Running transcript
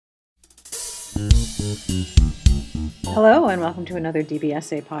Hello and welcome to another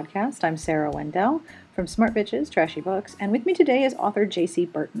DBSA podcast. I'm Sarah Wendell from Smart Bitches, Trashy Books, and with me today is author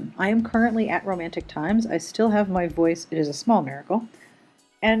Jaci Burton. I am currently at Romantic Times. I still have my voice. It is a small miracle.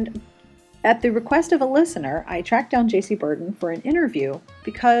 And at the request of a listener, I tracked down Jaci Burton for an interview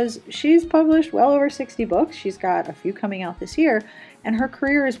because she's published well over 60 books. She's got a few coming out this year, and her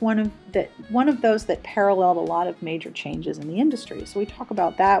career is one of those that paralleled a lot of major changes in the industry. So we talk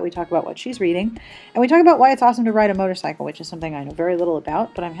about that, we talk about what she's reading, and we talk about why it's awesome to ride a motorcycle, which is something I know very little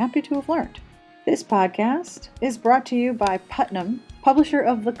about, but I'm happy to have learned. This podcast is brought to you by Putnam, publisher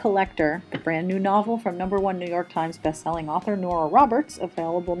of The Collector, the brand new novel from #1 New York Times bestselling author Nora Roberts,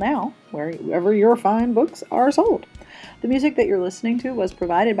 available now wherever your fine books are sold. The music that you're listening to was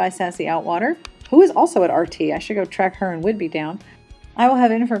provided by Sassy Outwater, who is also at RT. I should go track her and Whidbey down. I will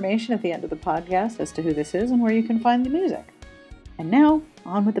have information at the end of the podcast as to who this is and where you can find the music. And now,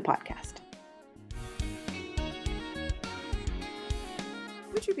 on with the podcast.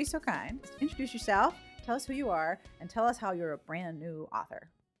 Would you be so kind? Introduce yourself, tell us who you are, and tell us how you're a brand new author.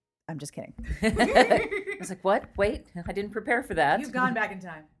 I'm just kidding. I was like, what? Wait, I didn't prepare for that. You've gone back in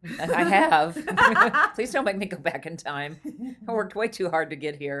time. I have. Please don't make me go back in time. I worked way too hard to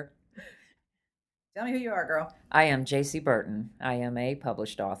get here. Tell me who you are, girl. I am Jaci Burton. I am a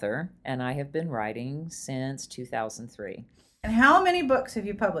published author, and I have been writing since 2003. And how many books have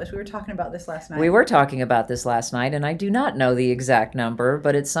you published? We were talking about this last night. We were talking about this last night, and I do not know the exact number,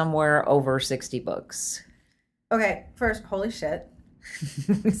 but it's somewhere over 60 books. Okay, first, holy shit.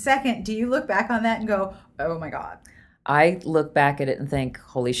 Second, do you look back on that and go, oh my God? I look back at it and think,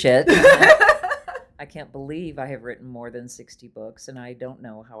 holy shit. I can't believe I have written more than 60 books, and I don't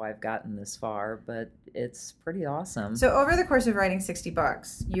know how I've gotten this far, but it's pretty awesome. So over the course of writing 60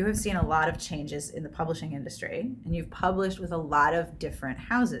 books, you have seen a lot of changes in the publishing industry, and you've published with a lot of different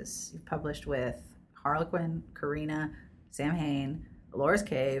houses. You've published with Harlequin, Carina, Sam Hain, Laura's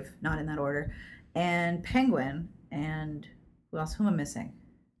Cave, not in that order, and Penguin, and who else? Who am I missing?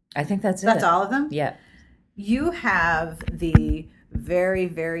 I think that's it. That's all of them? Yeah. You have the very,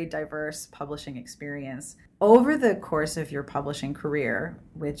 very diverse publishing experience. Over the course of your publishing career,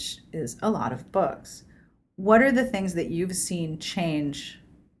 which is a lot of books, what are the things that you've seen change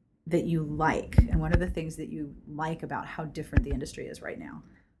that you like? And what are the things that you like about how different the industry is right now?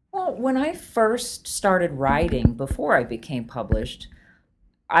 Well, when I first started writing, before I became published,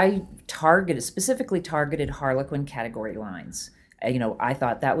 I specifically targeted Harlequin category lines. I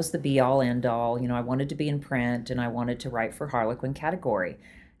thought that was the be-all, end-all. I wanted to be in print, and I wanted to write for Harlequin category.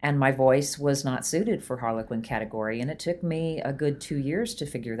 And my voice was not suited for Harlequin category, and it took me a good 2 years to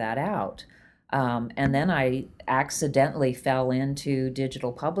figure that out. And then I accidentally fell into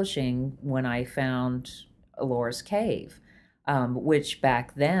digital publishing when I found Laura's Cave, which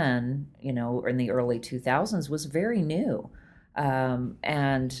back then, in the early 2000s, was very new.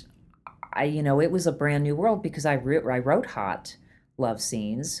 And it was a brand new world because I wrote hot love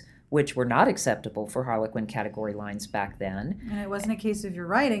scenes, which were not acceptable for Harlequin category lines back then. And it wasn't a case of your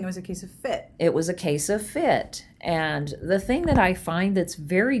writing, it was a case of fit. It was a case of fit. And the thing that I find that's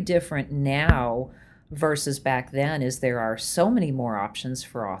very different now versus back then is there are so many more options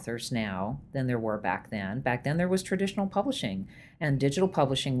for authors now than there were back then. Back then there was traditional publishing, and digital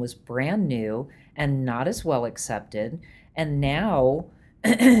publishing was brand new and not as well accepted. And now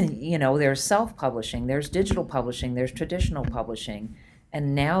there's self-publishing, there's digital publishing, there's traditional publishing,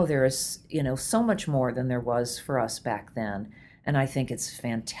 and now there's, so much more than there was for us back then. And I think it's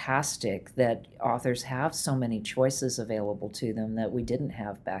fantastic that authors have so many choices available to them that we didn't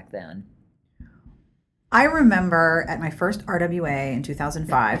have back then. I remember at my first RWA in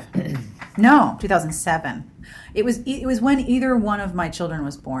 2007. It was when either one of my children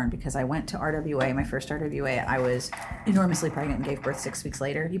was born, because I went to RWA, my first RWA. I was enormously pregnant and gave birth 6 weeks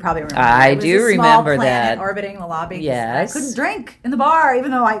later. You probably remember. I do remember that. Orbiting the lobby. Yes. I couldn't drink in the bar,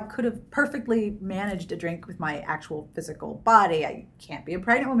 even though I could have perfectly managed to drink with my actual physical body. I can't be a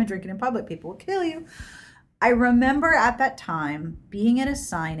pregnant woman drinking in public. People will kill you. I remember at that time being at a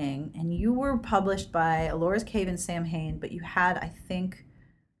signing, and you were published by Laura's Cave and Sam Hain, but you had,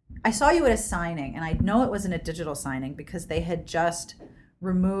 I saw you at a signing, and I know it wasn't a digital signing because they had just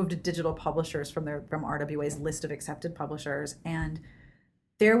removed digital publishers from RWA's list of accepted publishers, and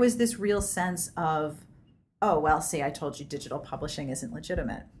there was this real sense of, oh, well, see, I told you digital publishing isn't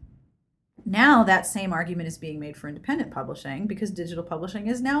legitimate. Now that same argument is being made for independent publishing because digital publishing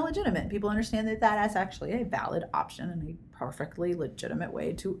is now legitimate. People understand that that's actually a valid option and a perfectly legitimate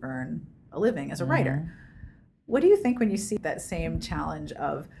way to earn a living as a writer. What do you think when you see that same challenge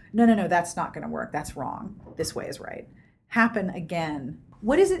of, no, that's not going to work, that's wrong, this way is right, happen again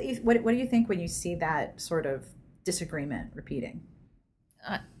What is it? What do you think when you see that sort of disagreement repeating?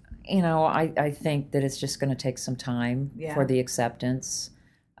 I think that it's just going to take some time for the acceptance.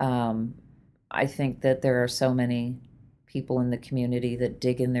 I think that there are so many people in the community that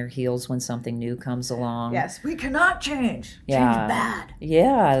dig in their heels when something new comes along. Yes, we cannot change. Yeah. Change bad.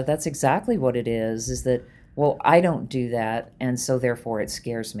 Yeah, that's exactly what it is that, well, I don't do that, and so therefore it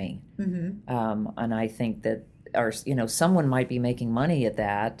scares me. And I think that, someone might be making money at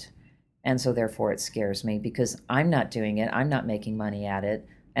that, and so therefore it scares me because I'm not doing it, I'm not making money at it,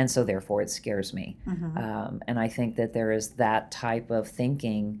 and so therefore it scares me. And I think that there is that type of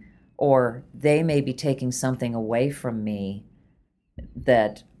thinking, or they may be taking something away from me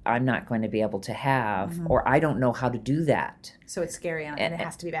that I'm not going to be able to have, or I don't know how to do that. So it's scary and it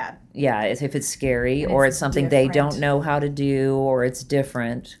has to be bad. Yeah, if it's scary, and or it's something they different. don't know how to do, or it's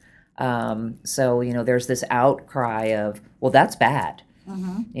different. So, there's this outcry of, well, that's bad.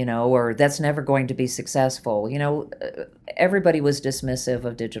 Or that's never going to be successful. Everybody was dismissive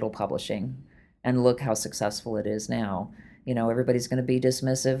of digital publishing, and look how successful it is now. Everybody's going to be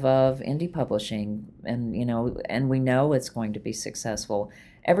dismissive of indie publishing, and we know it's going to be successful.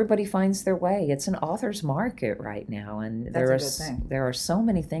 Everybody finds their way. It's an author's market right now, and there are so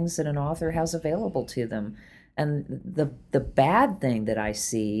many things that an author has available to them. And the bad thing that I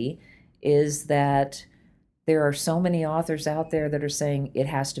see is that there are so many authors out there that are saying it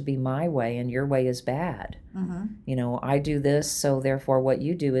has to be my way and your way is bad. I do this, so therefore what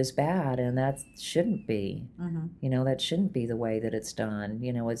you do is bad, and that shouldn't be. That shouldn't be the way that it's done.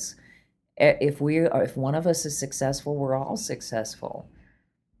 It's if one of us is successful, we're all successful.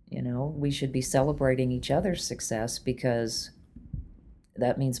 We should be celebrating each other's success, because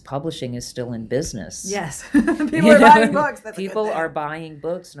that means publishing is still in business. Yes. People are buying books. People are buying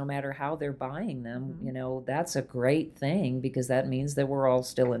books no matter how they're buying them. That's a great thing, because that means that we're all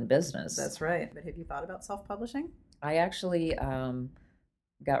still in business. That's right. But have you thought about self-publishing? I actually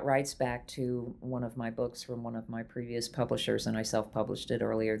got rights back to one of my books from one of my previous publishers, and I self-published it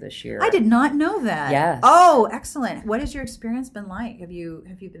earlier this year. I did not know that. Yes. Oh, excellent. What has your experience been like? Have you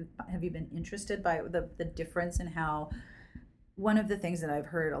been interested by the difference in how? One of the things that I've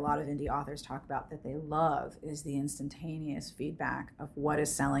heard a lot of indie authors talk about that they love is the instantaneous feedback of what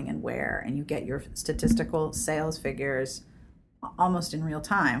is selling and where, and you get your statistical sales figures almost in real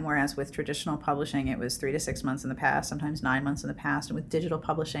time, whereas with traditional publishing it was 3 to 6 months in the past, sometimes 9 months in the past, and with digital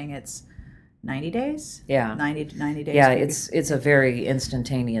publishing it's 90 days? Yeah. 90 days. Yeah, it's a very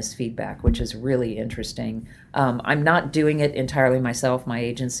instantaneous feedback, which is really interesting. I'm not doing it entirely myself. My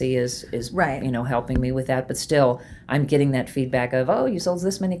agency is right. Helping me with that, but still I'm getting that feedback of, oh, you sold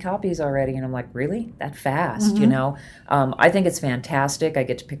this many copies already, and I'm like, really? That fast? I think it's fantastic. I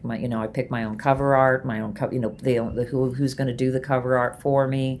get to pick I pick my own cover art, my own who's going to do the cover art for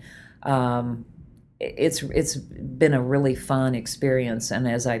me. It's been a really fun experience, and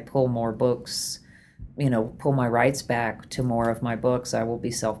as I pull more books, pull my rights back to more of my books, I will be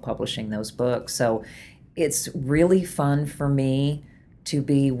self-publishing those books. So it's really fun for me to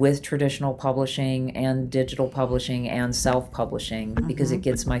be with traditional publishing and digital publishing and self-publishing, because it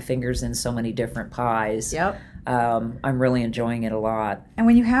gets my fingers in so many different pies. Yep. I'm really enjoying it a lot. And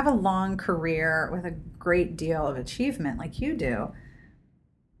when you have a long career with a great deal of achievement like you do,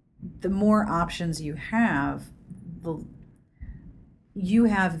 the more options you have the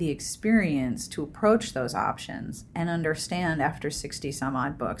experience to approach those options and understand after 60 some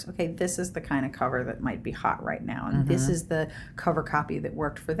odd books, okay, this is the kind of cover that might be hot right now, and this is the cover copy that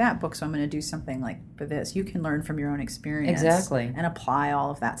worked for that book, so I'm going to do something like for this. You can learn from your own experience. Exactly. And apply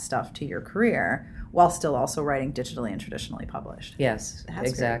all of that stuff to your career while still also writing digitally and traditionally published. Yes, That's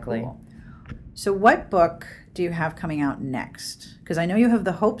exactly. very cool. So what book do you have coming out next? Because I know you have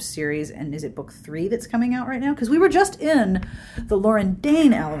the Hope series, and is it book 3 that's coming out right now? Because we were just in the Lauren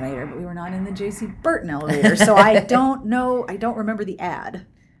Dane elevator, but we were not in the Jaci Burton elevator, so I don't know. I don't remember the ad.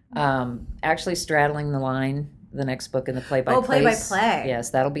 Actually, Straddling the Line, the next book in the play-by-play. Oh, play-by-play. Yes,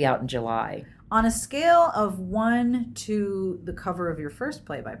 that'll be out in July. On a scale of 1 to the cover of your first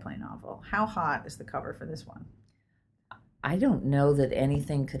play-by-play novel, how hot is the cover for this one? I don't know that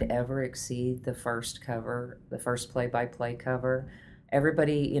anything could ever exceed the first cover, the first play-by-play cover.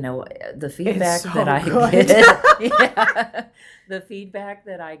 Everybody, the feedback that I get, the feedback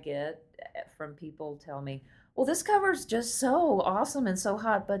that I get from people tell me, well, this cover's just so awesome and so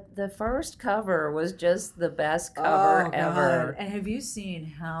hot, but the first cover was just the best cover ever. And have you seen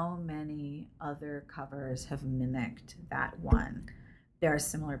how many other covers have mimicked that one? There are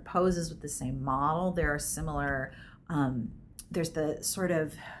similar poses with the same model. There are similar... there's the sort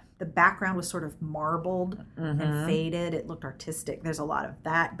of the background was sort of marbled and faded. It looked artistic. There's a lot of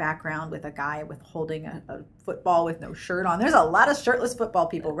that background with a guy with holding a football with no shirt on. There's a lot of shirtless football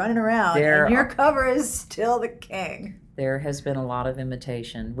people running around, and your cover is still the king. There has been a lot of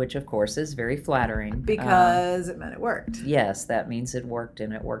imitation, which of course is very flattering. Because it meant it worked. Yes, that means it worked,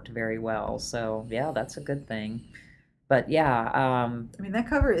 and it worked very well. So, yeah, that's a good thing. But yeah. I mean, that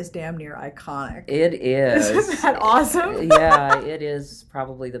cover is damn near iconic. It is. Isn't that awesome? Yeah, it is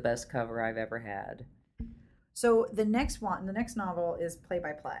probably the best cover I've ever had. So the next novel is Play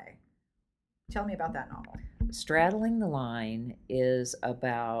by Play. Tell me about that novel. Straddling the Line is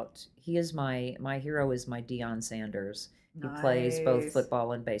about, my hero is my Deion Sanders. He plays both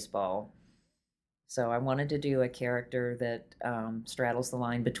football and baseball. So I wanted to do a character that straddles the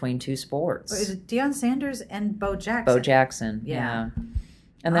line between two sports. Is it Deion Sanders and Bo Jackson? Bo Jackson, yeah.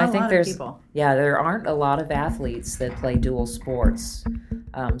 And I think there aren't a lot of athletes that play dual sports.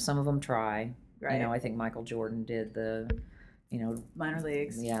 Some of them try. Right. I think Michael Jordan did the, minor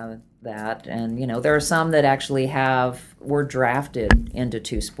leagues. Yeah, that. And, there are some that actually were drafted into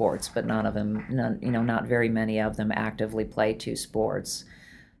two sports, but not very many of them actively play two sports.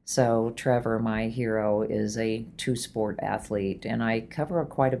 So Trevor, my hero, is a two-sport athlete, and I cover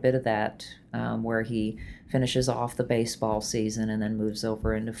quite a bit of that, where he finishes off the baseball season and then moves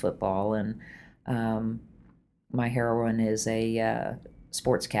over into football. And my heroine is a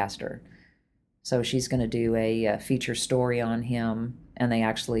sportscaster. So she's going to do a feature story on him, and they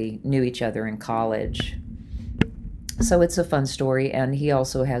actually knew each other in college. So it's a fun story, and he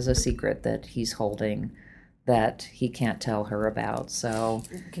also has a secret that he's holding that he can't tell her about. So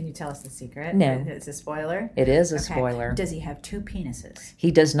can you tell us the secret? No. It's a spoiler? It is a spoiler. Does he have two penises?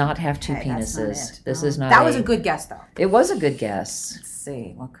 He does not have two penises. That's not it. This is not That was a good guess, though. It was a good guess. Let's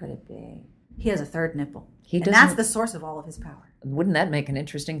see. What could it be? He has a third nipple. And that's the source of all of his power. Wouldn't that make an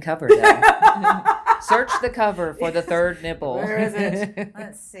interesting cover, though? Search the cover for the third nipple. Where is it?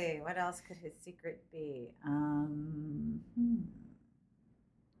 Let's see. What else could his secret be?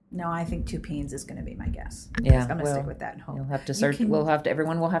 No, I think two peens is going to be my guess. Yeah, I'm going to stick with that and hope. You'll have to search.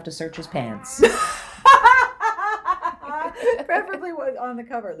 Everyone will have to search his pants. Preferably on the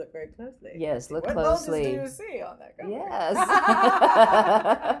cover. Look very closely. Yes, look closely. What bulges do you see on that cover? Yes.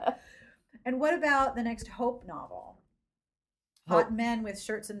 And what about the next Hope novel? Hot Men with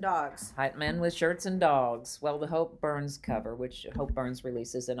Shirts and Dogs. Hot Men with Shirts and Dogs. Well, the Hope Burns cover, which Hope Burns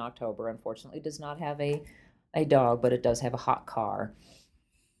releases in October, unfortunately does not have a dog, but it does have a hot car.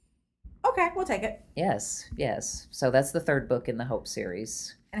 Okay, we'll take it. Yes. So that's the third book in the Hope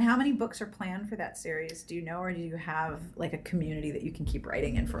series. And how many books are planned for that series? Do you know, or do you have like a community that you can keep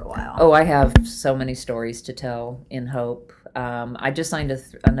writing in for a while? Oh, I have so many stories to tell in Hope. I just signed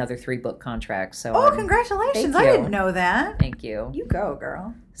another 3-book contract. So congratulations. I didn't know that. Thank you. You go,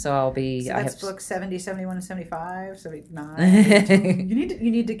 girl. So I'll be... So that's book 70, 71, and 75, 79. You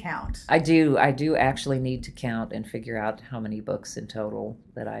need to count. I do actually need to count and figure out how many books in total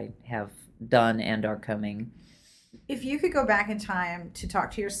that I have done and are coming. If you could go back in time to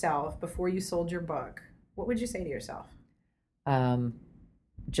talk to yourself before you sold your book, what would you say to yourself?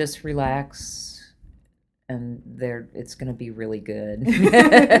 Just relax, and it's going to be really good.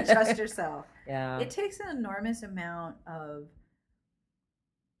 Trust yourself. Yeah. It takes an enormous amount of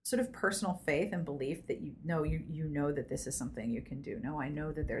sort of personal faith and belief that you know that this is something you can do. No, I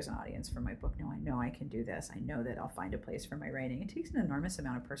know that there's an audience for my book. No, I know I can do this. I know that I'll find a place for my writing. It takes an enormous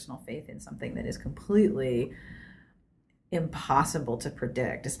amount of personal faith in something that is completely impossible to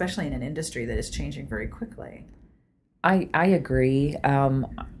predict, especially in an industry that is changing very quickly. I agree.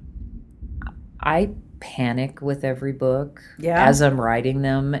 I panic with every book as I'm writing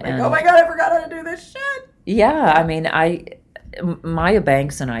them. Like, oh my God, I forgot how to do this shit. Yeah, I mean, Maya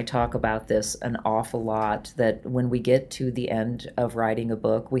Banks and I talk about this an awful lot, that when we get to the end of writing a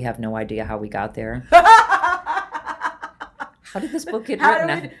book, we have no idea how we got there. How did this book get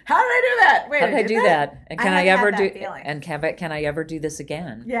written? How did I do that? Wait, how did I do that? And can I ever do? Feeling. And can I ever do this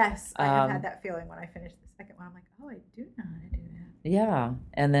again? Yes, I have had that feeling when I finished the second one. I'm like, oh, I do know how to do that. Yeah,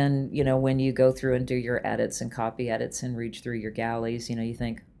 and then when you go through and do your edits and copy edits and read through your galleys, you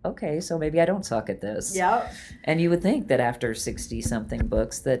think, okay, so maybe I don't suck at this. Yep. And you would think that after 60-something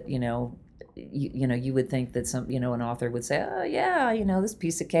books that you would think that an author would say, oh yeah, this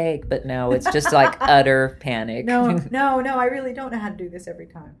piece of cake, but no, it's just like utter panic. No, I really don't know how to do this every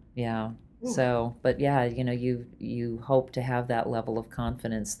time. Yeah. Ooh. So, but yeah, you hope to have that level of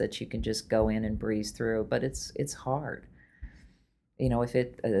confidence that you can just go in and breeze through, but it's hard. If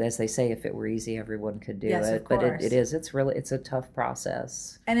it, as they say, if it were easy, everyone could do it. But it is. It's a tough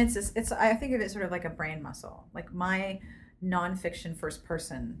process. And it's I think of it sort of like a brain muscle. Like my nonfiction first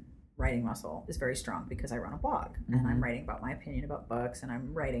person writing muscle is very strong because I run a blog and I'm writing about my opinion about books and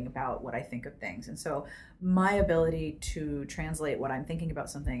I'm writing about what I think of things. And so my ability to translate what I'm thinking about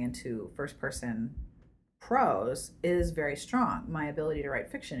something into first person prose is very strong. My ability to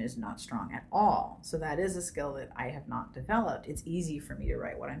write fiction is not strong at all. So that is a skill that I have not developed. It's easy for me to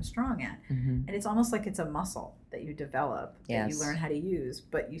write what I'm strong at. And it's almost like it's a muscle that you develop, that you learn how to use,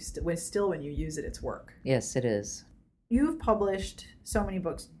 but you still when you use it, it's work. Yes, it is. You've published so many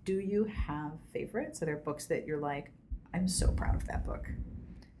books. Do you have favorites? Are there books that you're like, I'm so proud of that book?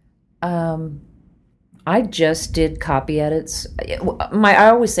 I just did copy edits. I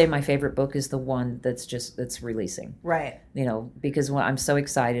always say my favorite book is the one that's releasing. Right. Because I'm so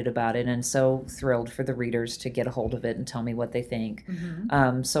excited about it and so thrilled for the readers to get a hold of it and tell me what they think.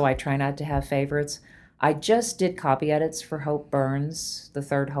 So I try not to have favorites. I just did copy edits for Hope Burns, the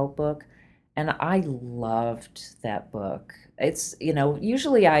third Hope book, and I loved that book. It's,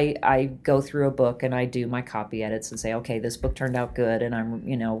 usually I go through a book and I do my copy edits and say, okay, this book turned out good and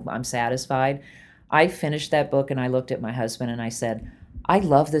I'm satisfied. I finished that book and I looked at my husband and I said, I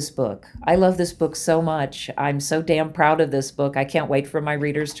love this book. I love this book so much. I'm so damn proud of this book. I can't wait for my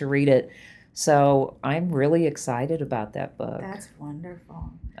readers to read it. So I'm really excited about that book. That's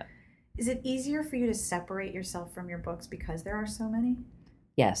wonderful. Is it easier for you to separate yourself from your books because there are so many?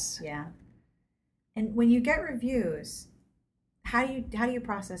 Yes. Yeah. And when you get reviews, how do you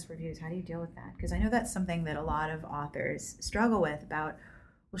process reviews? How do you deal with that? Because I know that's something that a lot of authors struggle with about,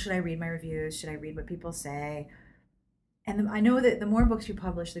 well, should I read my reviews? Should I read what people say? And I know that the more books you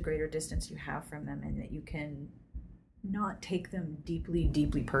publish, the greater distance you have from them and that you can not take them deeply,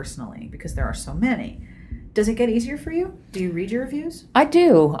 deeply personally because there are so many. Does it get easier for you? Do you read your reviews? I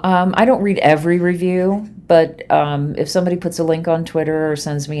do. I don't read every review, but if somebody puts a link on Twitter or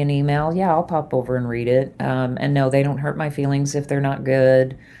sends me an email, yeah, I'll pop over and read it. And no, they don't hurt my feelings if they're not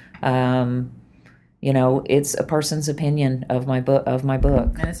good. It's a person's opinion of my book.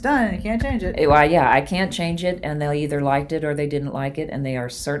 And it's done, and you can't change it. Well, yeah, I can't change it, and they either liked it or they didn't like it, and they are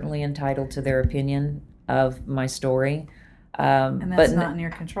certainly entitled to their opinion of my story. And that's not in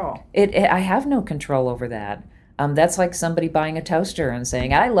your control. I have no control over that. That's like somebody buying a toaster and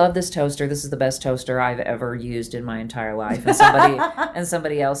saying, I love this toaster. This is the best toaster I've ever used in my entire life. And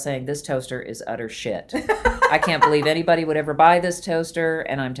somebody else saying, this toaster is utter shit. I can't believe anybody would ever buy this toaster,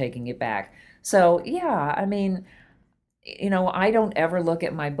 and I'm taking it back. So, yeah, I mean, I don't ever look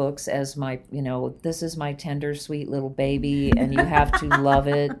at my books as my, this is my tender, sweet little baby, and you have to love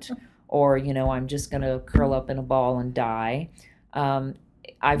it, or, I'm just going to curl up in a ball and die.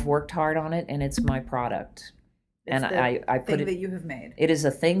 I've worked hard on it, and it's my product. It's I put it that you have made. It is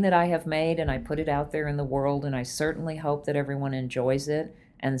a thing that I have made, and I put it out there in the world, and I certainly hope that everyone enjoys it,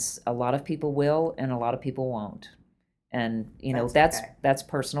 and a lot of people will, and a lot of people won't. And, that's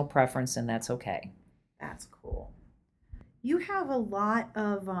personal preference, and that's okay. That's cool. You have a lot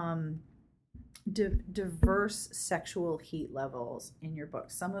of diverse sexual heat levels in your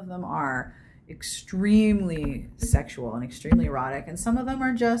book. Some of them are extremely sexual and extremely erotic, and some of them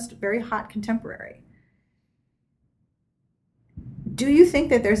are just very hot contemporary. Do you think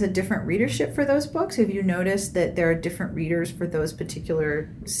that there's a different readership for those books? Have you noticed that there are different readers for those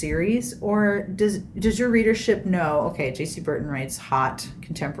particular series? Or does your readership know, okay, Jaci Burton writes hot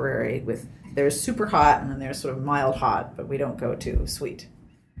contemporary there's super hot and then there's sort of mild hot, but we don't go too sweet?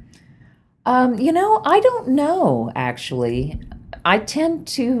 I don't know, actually. I tend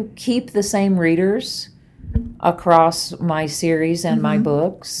to keep the same readers across my series and my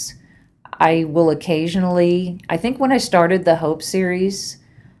books. I will occasionally, I think when I started the Hope series,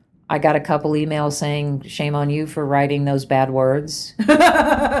 I got a couple emails saying, shame on you for writing those bad words.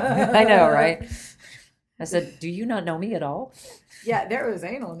 I know, right? I said, do you not know me at all? Yeah, there was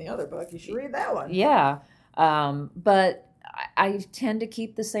anal in the other book. You should read that one. Yeah. But I tend to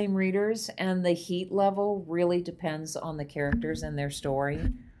keep the same readers, and the heat level really depends on the characters and their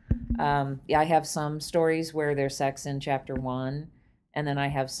story. I have some stories where there's sex in chapter 1, and then I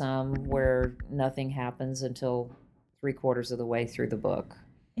have some where nothing happens until 3/4 of the way through the book.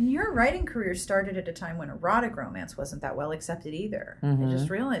 And your writing career started at a time when erotic romance wasn't that well accepted either. I just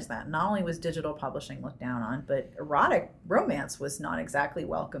realized that. Not only was digital publishing looked down on, but erotic romance was not exactly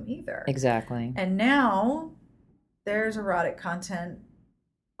welcome either. Exactly. And now there's erotic content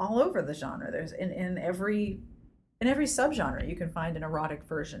all over the genre. There's in every subgenre you can find an erotic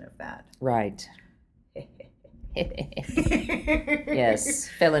version of that. Right. Yes,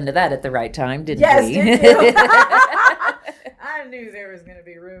 fell into that at the right time, didn't we? Yes, did you? I knew there was going to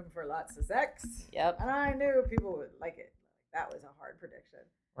be room for lots of sex. Yep. And I knew people would like it. That was a hard prediction.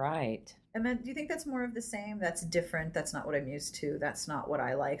 Right. And then do you think that's more of the same? That's different. That's not what I'm used to. That's not what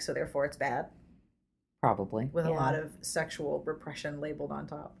I like. So therefore it's bad. Probably. With a lot of sexual repression labeled on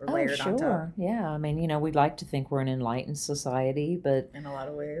top or Oh, layered on top. sure. Yeah. I mean, we'd like to think we're an enlightened society, but In a lot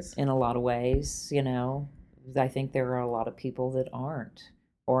of ways. in a lot of ways, I think there are a lot of people that aren't.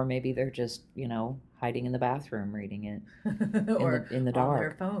 Or maybe they're just, hiding in the bathroom reading it or in the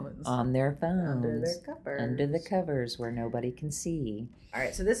dark. On their phones. Under the covers where nobody can see. All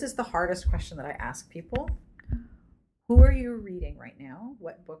right, so this is the hardest question that I ask people. Who are you reading right now?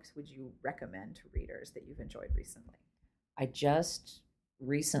 What books would you recommend to readers that you've enjoyed recently? I just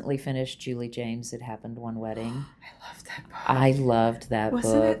recently finished Julie James' It Happened One Wedding. I loved that book. I loved that book.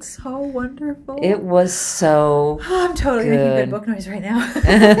 Wasn't it so wonderful? It was so I'm totally good. making good book noise right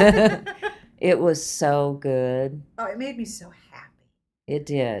now. It was so good. Oh, it made me so happy. It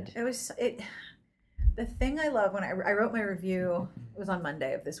did. The thing I love when I wrote my review, it was on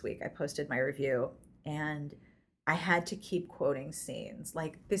Monday of this week. I posted my review, and I had to keep quoting scenes.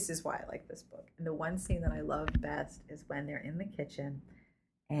 Like, this is why I like this book. And the one scene that I love best is when they're in the kitchen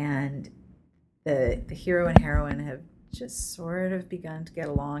and the hero and heroine have just sort of begun to get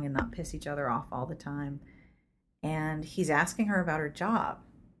along and not piss each other off all the time. And he's asking her about her job.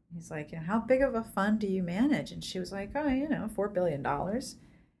 He's like, how big of a fund do you manage? And she was like, oh, $4 billion.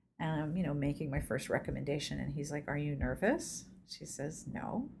 And I'm, making my first recommendation. And he's like, are you nervous? She says,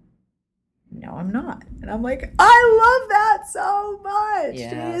 no, I'm not. And I'm like, I love that so much.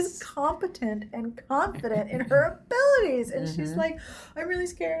 Yes. She is competent and confident in her abilities. And she's like, I'm really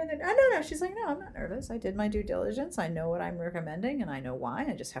scared. And no. She's like, no, I'm not nervous. I did my due diligence. I know what I'm recommending and I know why.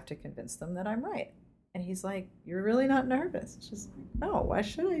 I just have to convince them that I'm right. And he's like, you're really not nervous. She's like, no, why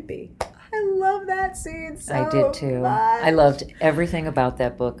should I be? I love that scene so much. I did too. I loved everything about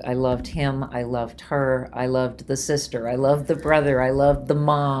that book. I loved him. I loved her. I loved the sister. I loved the brother. I loved the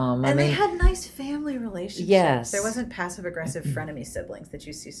mom. And they had nice family relationships. Yes. There wasn't passive-aggressive frenemy siblings that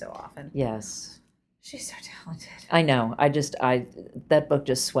you see so often. Yes. She's so talented. I know. That book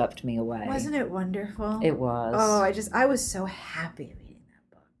just swept me away. Wasn't it wonderful? It was. Oh, I was so happy reading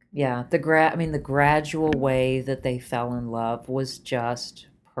that book. Yeah. The gradual way that they fell in love was just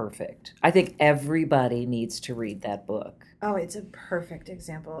perfect. I think everybody needs to read that book. Oh, it's a perfect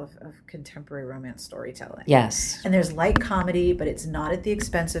example of contemporary romance storytelling. Yes. And there's light comedy, but it's not at the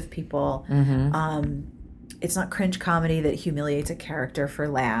expense of people. It's not cringe comedy that humiliates a character for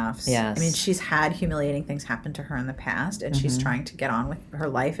laughs. Yes. I mean, she's had humiliating things happen to her in the past, and she's trying to get on with her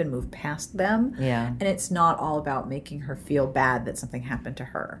life and move past them. Yeah. And it's not all about making her feel bad that something happened to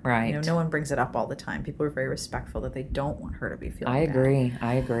her. Right. No one brings it up all the time. People are very respectful that they don't want her to be feeling bad.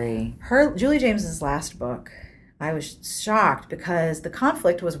 I agree. Julie James's last book, I was shocked because the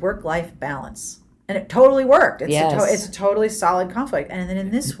conflict was work-life balance. And it totally worked. It's a totally solid conflict. And then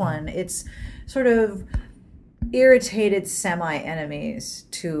in this one, it's sort of irritated semi-enemies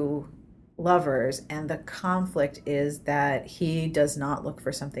to lovers, and the conflict is that he does not look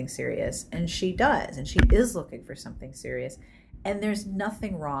for something serious, and she does, and she is looking for something serious, and there's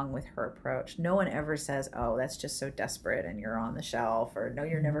nothing wrong with her approach. No one ever says, oh, that's just so desperate and you're on the shelf, or no,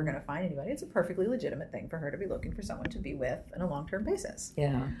 you're never going to find anybody. It's a perfectly legitimate thing for her to be looking for someone to be with on a long-term basis.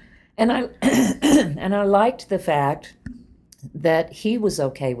 Yeah. And I and I liked the fact that he was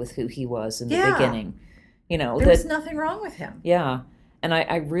okay with who he was in the beginning. There was nothing wrong with him. Yeah. And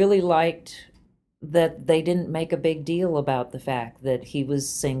I really liked that they didn't make a big deal about the fact that he was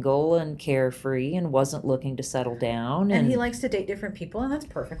single and carefree and wasn't looking to settle down. And he likes to date different people, and that's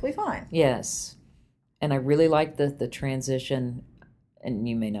perfectly fine. Yes. And I really liked the transition, and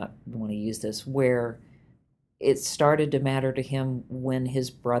you may not want to use this, where it started to matter to him when his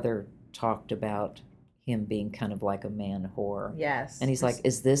brother talked about him being kind of like a man whore. Yes. And he's like,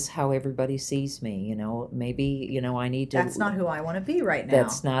 is this how everybody sees me? Maybe, I need to... That's not who I want to be right now.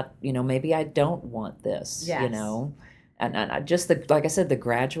 That's not, maybe I don't want this, yes. And I just, like I said, the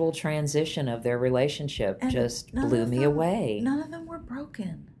gradual transition of their relationship and just blew me away. None of them were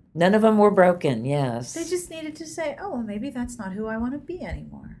broken. None of them were broken, yes. They just needed to say, oh, well, maybe that's not who I want to be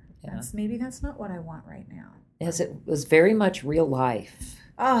anymore. Yeah. Maybe that's not what I want right now. Yes, it was very much real life.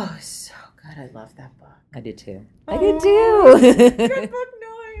 Oh, so good. I love that book. I did too. Oh, I did too. Good book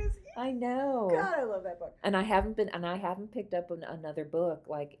noise. I know. God, I love that book. And I haven't picked up another book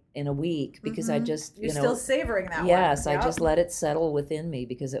like in a week because I just, You're still savoring that one. Yes, Yep. I just let it settle within me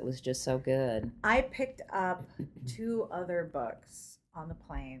because it was just so good. I picked up 2 other books on the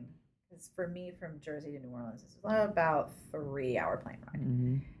plane. Because for me, from Jersey to New Orleans, it's about a 3-hour plane ride.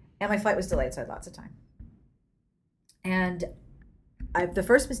 Mm-hmm. And my flight was delayed, so I had lots of time. And the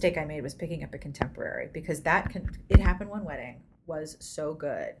first mistake I made was picking up a contemporary, because It Happened One Wedding was so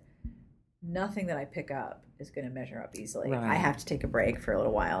good. Nothing that I pick up is going to measure up easily. Right. I have to take a break for a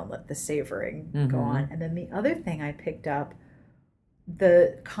little while and let the savoring go on. And then the other thing I picked up,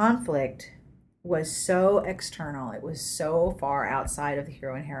 the conflict was so external. It was so far outside of the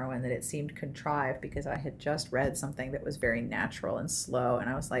hero and heroine that it seemed contrived, because I had just read something that was very natural and slow. And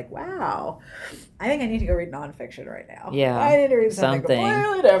I was like, wow, I think I need to go read nonfiction right now. Yeah. I need to read something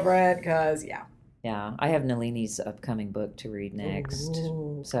completely different, because, Yeah, I have Nalini's upcoming book to read next.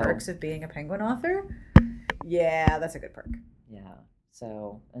 Ooh, so Perks of Being a Penguin Author? Yeah, that's a good perk. Yeah.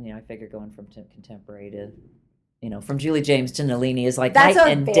 So, and, I figure going from contemporary to, from Julie James to Nalini is like That's night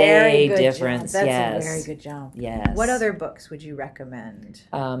a and very day good difference. Jump. That's Yes. a very good jump. Yes. What other books would you recommend?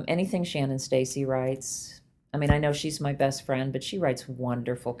 Anything Shannon Stacy writes. I mean, I know she's my best friend, but she writes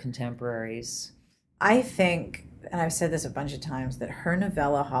wonderful contemporaries. I think, and I've said this a bunch of times, that her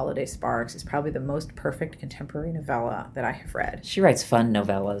novella, Holiday Sparks, is probably the most perfect contemporary novella that I have read. She writes fun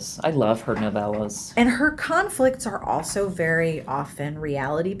novellas. I love her novellas. And her conflicts are also very often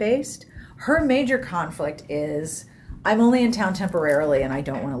reality-based. Her major conflict is, I'm only in town temporarily and I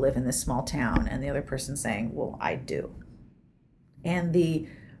don't want to live in this small town. And the other person saying, well, I do. And the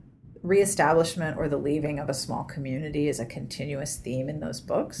reestablishment or the leaving of a small community is a continuous theme in those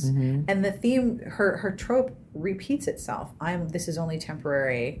books. And the theme, her trope repeats itself. This is only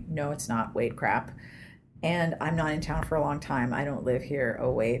temporary. No, it's not. Wait, crap. And I'm not in town for a long time. I don't live here.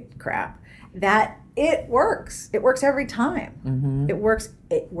 Oh, wait, crap. That it works. It works every time. It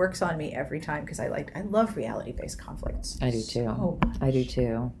works on me every time, because I love reality-based conflicts. I do too. So much. I do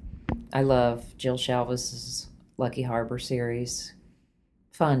too. I love Jill Shalvis's Lucky Harbor series.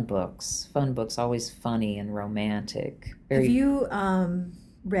 Fun books, always funny and romantic. Have you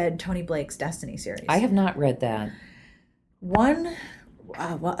read Tony Blake's Destiny series? I have not read that. One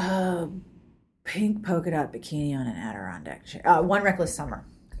pink polka dot bikini on an Adirondack chair. One Reckless Summer.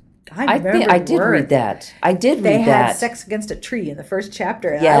 I did read that. They had sex against a tree in the first chapter,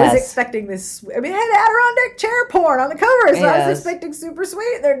 and Yes. I was expecting this. I mean, it had Adirondack chair porn on the cover, so I Yes. was expecting super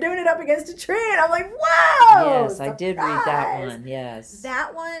sweet. They're doing it up against a tree, and I'm like, wow! Yes, I did read that surprise! one. Yes.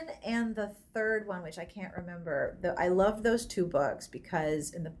 That one and the third one, which I can't remember. I love those two books,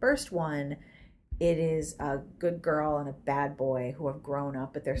 because in the first one, it is a good girl and a bad boy who have grown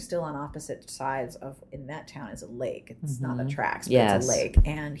up, but they're still on opposite sides of, in that town is a lake. It's not the tracks, but it's a lake.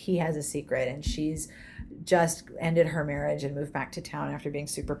 And he has a secret, and she's just ended her marriage and moved back to town after being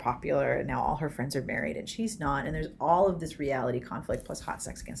super popular. And now all her friends are married and she's not. And there's all of this reality conflict plus hot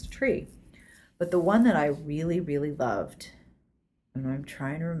sex against a tree. But the one that I really, really loved, and I'm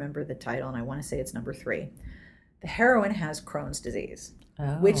trying to remember the title, and I want to say it's number 3. The heroine has Crohn's disease.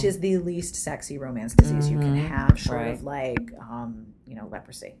 Which is the least sexy romance disease you can have, short of like,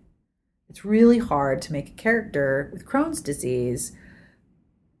 leprosy. It's really hard to make a character with Crohn's disease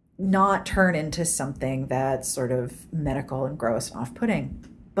not turn into something that's sort of medical and gross and off-putting.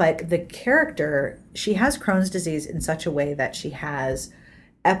 But the character, she has Crohn's disease in such a way that she has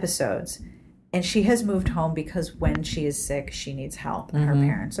episodes. And she has moved home because when she is sick, she needs help. And her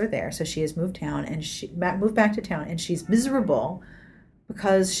parents are there. So she has moved back to town, and she's miserable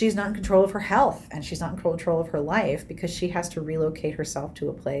because she's not in control of her health, and she's not in control of her life, because she has to relocate herself to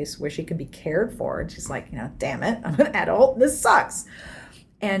a place where she can be cared for. And she's like, damn it, I'm an adult, this sucks.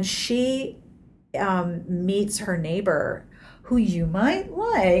 And she meets her neighbor, who you might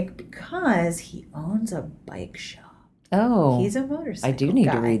like because he owns a bike shop. Oh, he's a motorcycle I do need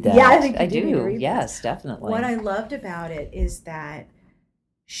guy. to read that. Yeah, I think I you do. Need to read yes, this. Definitely. What I loved about it is that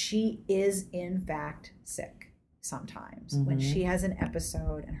she is in fact sick. Sometimes when she has an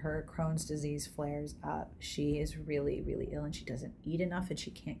episode and her Crohn's disease flares up, she is really, really ill, and she doesn't eat enough, and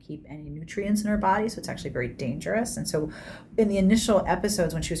she can't keep any nutrients in her body. So it's actually very dangerous. And so in the initial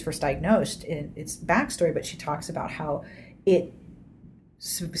episodes when she was first diagnosed, it's backstory, but she talks about how it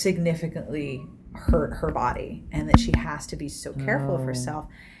significantly hurt her body and that she has to be so careful of herself.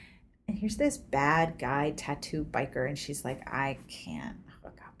 And here's this bad guy tattoo biker, and she's like, I can't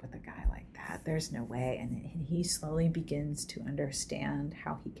hook up with a guy like that. There's no way. And he slowly begins to understand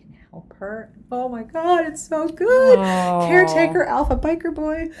how he can help her. Oh my God, it's so good. Oh. Caretaker Alpha Biker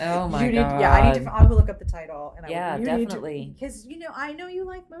Boy. Oh my God. Yeah, I will look up the title. And definitely. Because, I know you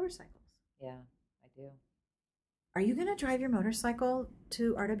like motorcycles. Yeah, I do. Are you going to drive your motorcycle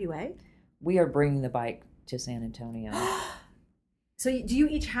to RWA? We are bringing the bike to San Antonio. So do you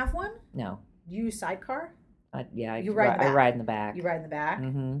each have one? No. Do you use sidecar? I ride in the back. You ride in the back?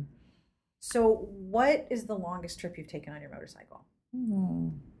 Mm-hmm. So what is the longest trip you've taken on your motorcycle?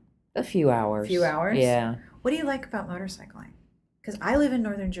 A few hours. A few hours? Yeah. What do you like about motorcycling? because I live in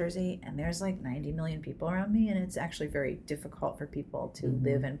northern Jersey and there's like 90 million people around me, and it's actually very difficult for people to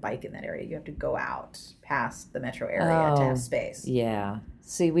live and bike in that area. You have to go out past the metro area to have space. Yeah.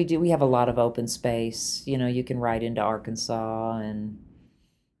 See, we have a lot of open space. You can ride into Arkansas, and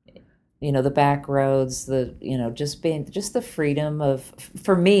the back roads, just the freedom of,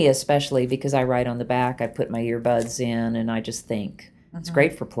 for me especially, because I ride on the back, I put my earbuds in and I just think. It's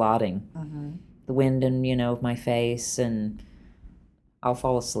great for plotting. The wind in, my face, and I'll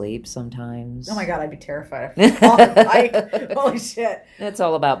fall asleep sometimes. Oh my God, I'd be terrified. Holy shit. It's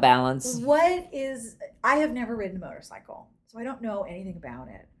all about balance. I have never ridden a motorcycle, so I don't know anything about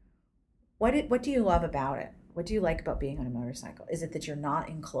it. What do you love about it? What do you like about being on a motorcycle? Is it that you're not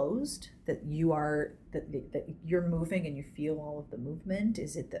enclosed, that you're moving and you feel all of the movement?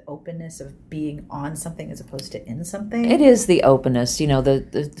 Is it the openness of being on something as opposed to in something? It is the openness,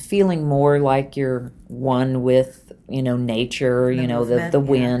 the feeling more like you're one with, nature, the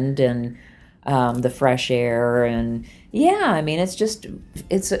wind and the fresh air. And yeah, I mean,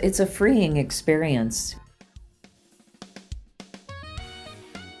 it's a freeing experience.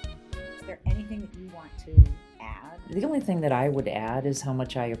 Is there anything that you want to add? The only thing that I would add is how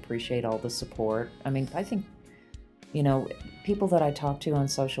much I appreciate all the support. I mean, I think, people that I talk to on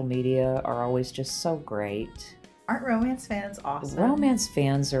social media are always just so great. Aren't romance fans awesome? Romance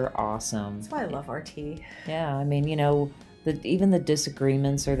fans are awesome. That's why I love RT. Yeah, I mean, even the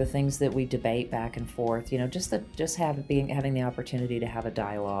disagreements or the things that we debate back and forth, having the opportunity to have a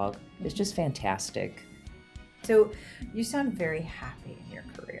dialogue is just fantastic. So you sound very happy in your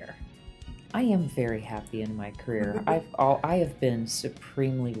career. I am very happy in my career. I have been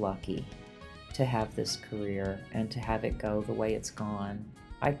supremely lucky to have this career and to have it go the way it's gone.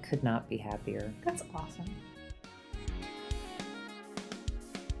 I could not be happier. That's awesome.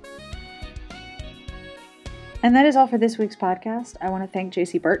 And that is all for this week's podcast. I want to thank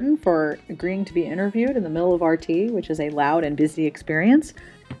Jaci Burton for agreeing to be interviewed in the middle of RT, which is a loud and busy experience.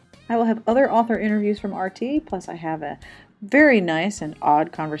 I will have other author interviews from RT, plus I have a very nice and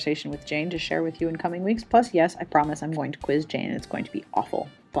odd conversation with Jane to share with you in coming weeks. Plus, yes, I promise I'm going to quiz Jane, and it's going to be awful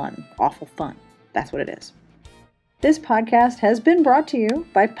fun. Awful fun. That's what it is. This podcast has been brought to you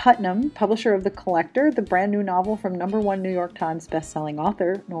by Putnam, publisher of The Collector, the brand new novel from #1 New York Times bestselling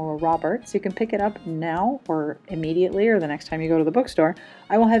author Nora Roberts. You can pick it up now or immediately or the next time you go to the bookstore.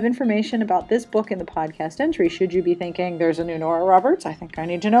 I will have information about this book in the podcast entry should you be thinking, there's a new Nora Roberts, I think I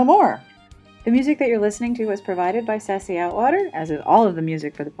need to know more. The music that you're listening to was provided by Sassy Outwater, as is all of the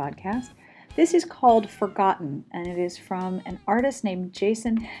music for the podcast. This is called Forgotten, and it is from an artist named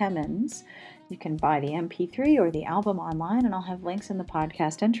Jason Hemmons. You can buy the MP3 or the album online, and I'll have links in the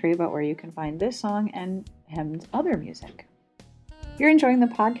podcast entry about where you can find this song and Hemmons' other music. If you're enjoying the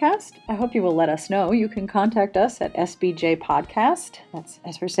podcast, I hope you will let us know. You can contact us at SBJ Podcast. That's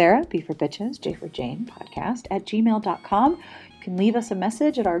S for Sarah, B for Bitches, J for Jane, podcast at gmail.com. You can leave us a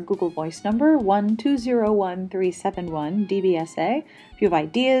message at our Google Voice number, 1-201-371-DBSA. If you have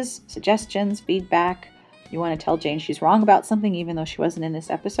ideas, suggestions, feedback, you want to tell Jane she's wrong about something even though she wasn't in this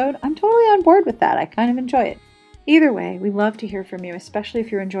episode, I'm totally on board with that. I kind of enjoy it. Either way, we love to hear from you, especially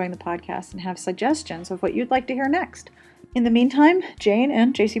if you're enjoying the podcast and have suggestions of what you'd like to hear next. In the meantime, Jane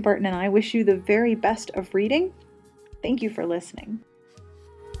and Jaci Burton and I wish you the very best of reading. Thank you for listening.